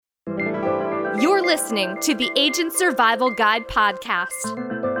listening to the Agent Survival Guide podcast,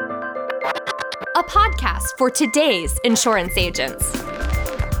 a podcast for today's insurance agents.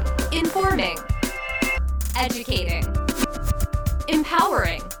 Informing, educating,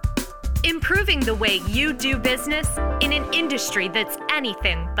 empowering, improving the way you do business in an industry that's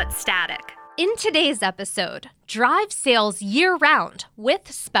anything but static. In today's episode, drive sales year-round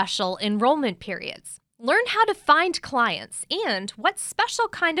with special enrollment periods. Learn how to find clients and what special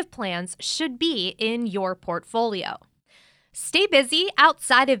kind of plans should be in your portfolio. Stay busy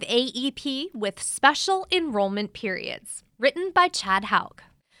outside of AEP with special enrollment periods. Written by Chad Haug.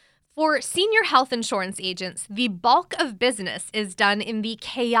 For senior health insurance agents, the bulk of business is done in the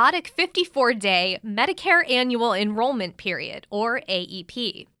chaotic 54-day Medicare Annual Enrollment Period, or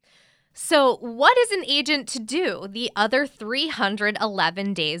AEP. So what is an agent to do the other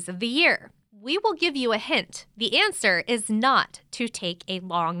 311 days of the year? We will give you a hint. The answer is not to take a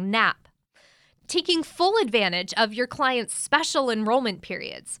long nap. Taking full advantage of your client's special enrollment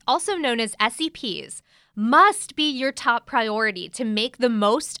periods, also known as SEPs, must be your top priority to make the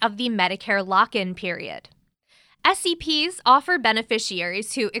most of the Medicare lock-in period. SEPs offer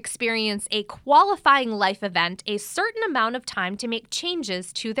beneficiaries who experience a qualifying life event a certain amount of time to make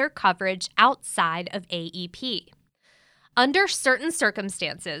changes to their coverage outside of AEP. Under certain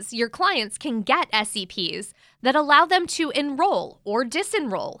circumstances, your clients can get SEPs that allow them to enroll or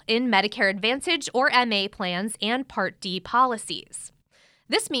disenroll in Medicare Advantage or MA plans and Part D policies.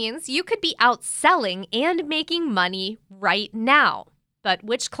 This means you could be out selling and making money right now. But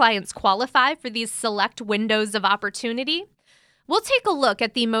which clients qualify for these select windows of opportunity? We'll take a look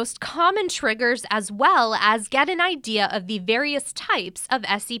at the most common triggers as well as get an idea of the various types of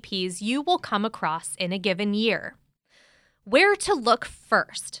SEPs you will come across in a given year. Where to look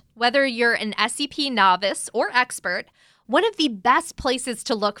first? Whether you're an SEP novice or expert, one of the best places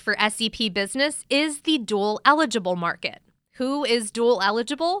to look for SEP business is the dual eligible market. Who is dual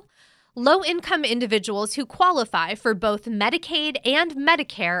eligible? Low-income individuals who qualify for both Medicaid and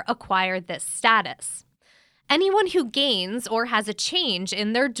Medicare acquire this status. Anyone who gains or has a change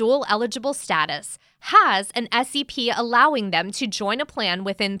in their dual eligible status has an SEP allowing them to join a plan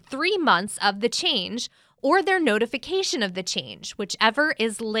within 3 months of the change or their notification of the change, whichever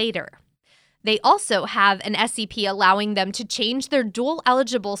is later. They also have an SEP allowing them to change their dual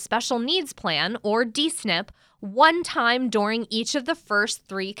eligible special needs plan, or DSNP, one time during each of the first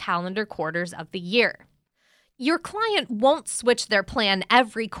 3 calendar quarters of the year. Your client won't switch their plan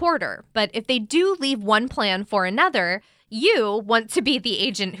every quarter, but if they do leave one plan for another, you want to be the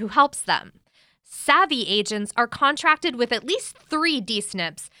agent who helps them. Savvy agents are contracted with at least 3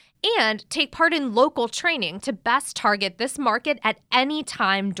 DSNPs and take part in local training to best target this market at any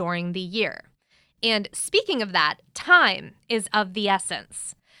time during the year. And speaking of that, time is of the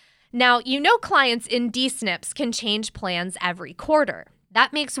essence. Now, you know clients in DSNPs can change plans every quarter.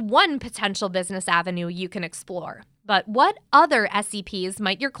 That makes one potential business avenue you can explore. But what other SEPs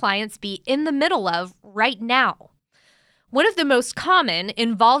might your clients be in the middle of right now? One of the most common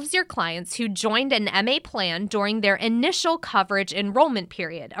involves your clients who joined an MA plan during their initial coverage enrollment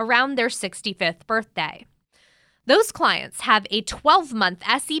period around their 65th birthday. Those clients have a 12-month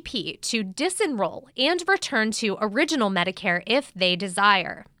SEP to disenroll and return to original Medicare if they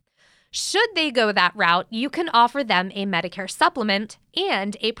desire. Should they go that route, you can offer them a Medicare supplement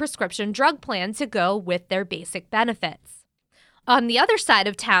and a prescription drug plan to go with their basic benefits. On the other side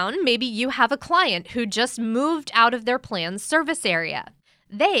of town, maybe you have a client who just moved out of their plan's service area.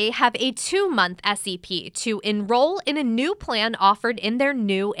 They have a 2-month SEP to enroll in a new plan offered in their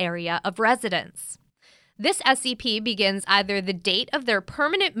new area of residence. This SEP begins either the date of their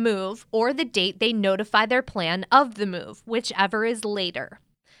permanent move or the date they notify their plan of the move, whichever is later.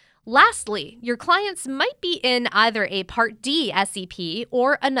 Lastly, your clients might be in either a Part D SEP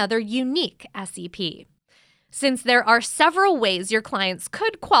or another unique SEP. Since there are several ways your clients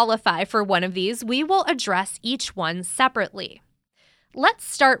could qualify for one of these, we will address each one separately. Let's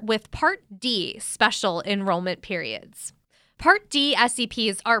start with Part D special enrollment periods. Part D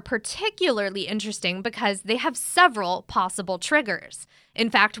SEPs are particularly interesting because they have several possible triggers. In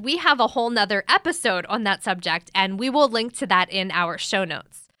fact, we have a whole nother episode on that subject, and we will link to that in our show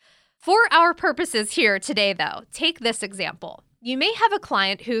notes. For our purposes here today, though, take this example. You may have a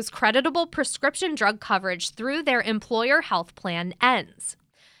client whose creditable prescription drug coverage through their employer health plan ends.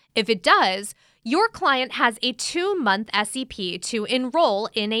 If it does, your client has a 2-month SEP to enroll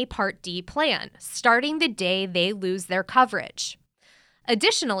in a Part D plan, starting the day they lose their coverage.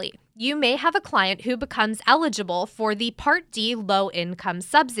 Additionally, you may have a client who becomes eligible for the Part D low-income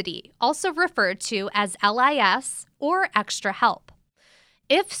subsidy, also referred to as LIS or extra help.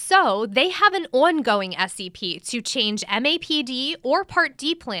 If so, they have an ongoing SEP to change MAPD or Part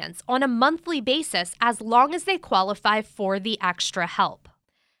D plans on a monthly basis as long as they qualify for the extra help.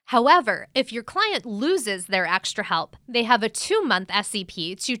 However, if your client loses their extra help, they have a 2-month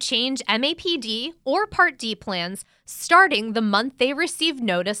SEP to change MAPD or Part D plans starting the month they receive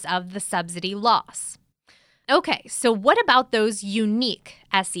notice of the subsidy loss. Okay, so what about those unique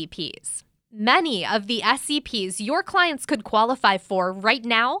SEPs? Many of the SEPs your clients could qualify for right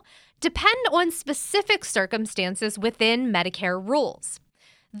now depend on specific circumstances within Medicare rules.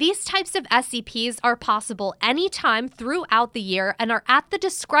 These types of SEPs are possible anytime throughout the year and are at the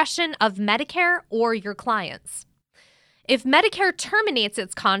discretion of Medicare or your clients. If Medicare terminates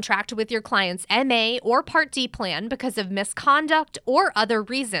its contract with your client's MA or Part D plan because of misconduct or other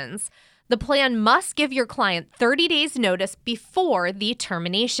reasons, the plan must give your client 30 days notice before the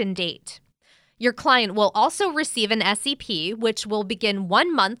termination date. Your client will also receive an SEP, which will begin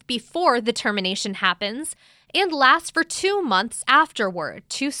 1 month before the termination happens and last for 2 months afterward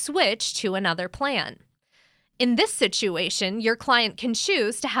to switch to another plan. In this situation, your client can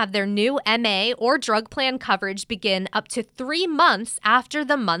choose to have their new MA or drug plan coverage begin up to 3 months after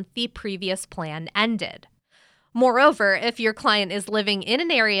the month the previous plan ended. Moreover, if your client is living in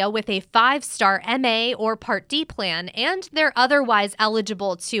an area with a 5-star MA or Part D plan and they're otherwise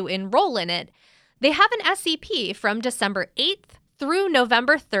eligible to enroll in it, they have an SEP from December 8th through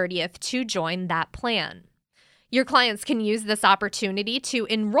November 30th to join that plan. Your clients can use this opportunity to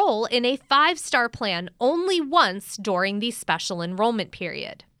enroll in a 5-star plan only once during the special enrollment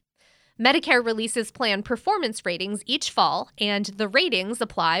period. Medicare releases plan performance ratings each fall, and the ratings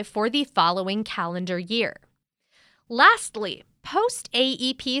apply for the following calendar year. Lastly,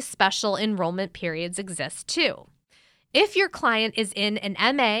 post-AEP special enrollment periods exist too. If your client is in an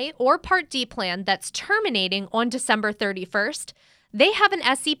MA or Part D plan that's terminating on December 31st, they have an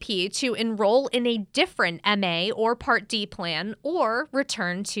SEP to enroll in a different MA or Part D plan or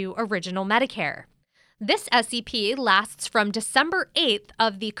return to original Medicare. This SEP lasts from December 8th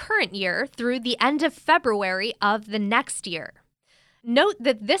of the current year through the end of February of the next year. Note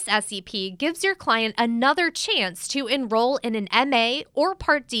that this SEP gives your client another chance to enroll in an MA or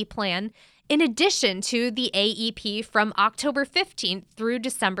Part D plan in addition to the AEP from October 15th through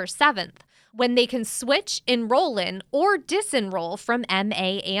December 7th, when they can switch, enroll in, or disenroll from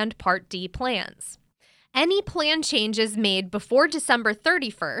MA and Part D plans. Any plan changes made before December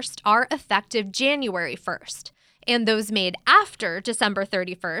 31st are effective January 1st, and those made after December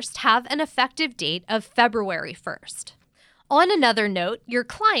 31st have an effective date of February 1st. On another note, your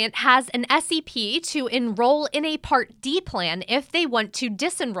client has an SEP to enroll in a Part D plan if they want to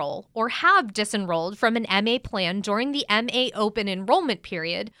disenroll or have disenrolled from an MA plan during the MA open enrollment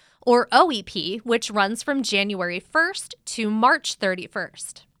period, or OEP, which runs from January 1st to March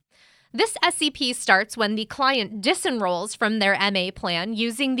 31st. This SEP starts when the client disenrolls from their MA plan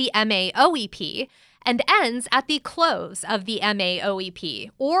using the MA OEP and ends at the close of the MA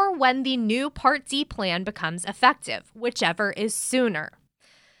OEP, or when the new Part D plan becomes effective, whichever is sooner.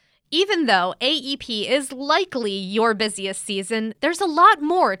 Even though AEP is likely your busiest season, there's a lot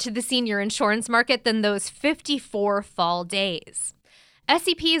more to the senior insurance market than those 54 fall days.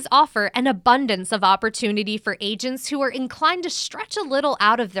 SEPs offer an abundance of opportunity for agents who are inclined to stretch a little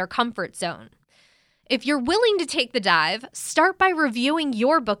out of their comfort zone. If you're willing to take the dive, start by reviewing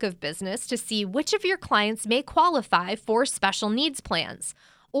your book of business to see which of your clients may qualify for special needs plans,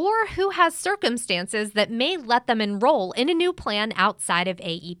 or who has circumstances that may let them enroll in a new plan outside of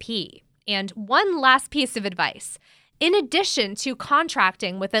AEP. And one last piece of advice. In addition to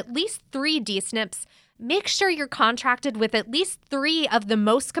contracting with at least 3 DSNPs, make sure you're contracted with at least 3 of the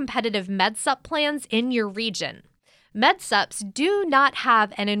most competitive MedSup plans in your region. MedSups do not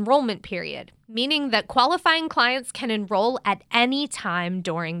have an enrollment period, meaning that qualifying clients can enroll at any time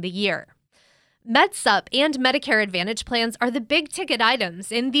during the year. MedSup and Medicare Advantage plans are the big-ticket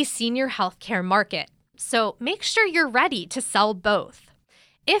items in the senior healthcare market, so make sure you're ready to sell both.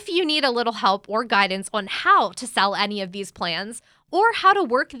 If you need a little help or guidance on how to sell any of these plans or how to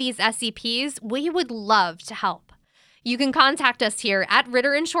work these SEPs, we would love to help. You can contact us here at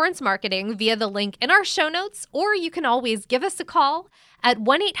Ritter Insurance Marketing via the link in our show notes, or you can always give us a call at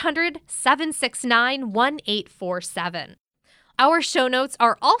 1-800-769-1847. Our show notes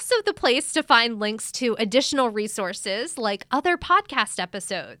are also the place to find links to additional resources like other podcast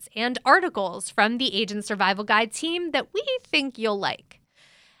episodes and articles from the Agent Survival Guide team that we think you'll like.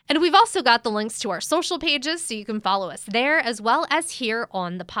 And we've also got the links to our social pages so you can follow us there as well as here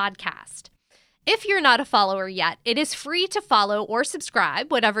on the podcast. If you're not a follower yet, it is free to follow or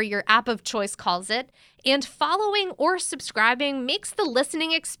subscribe, whatever your app of choice calls it. And following or subscribing makes the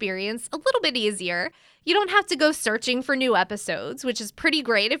listening experience a little bit easier. You don't have to go searching for new episodes, which is pretty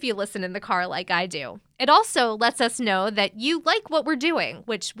great if you listen in the car like I do. It also lets us know that you like what we're doing,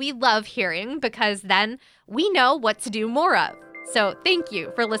 which we love hearing because then we know what to do more of. So thank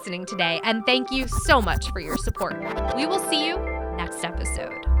you for listening today, and thank you so much for your support. We will see you next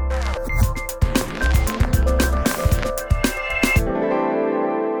episode.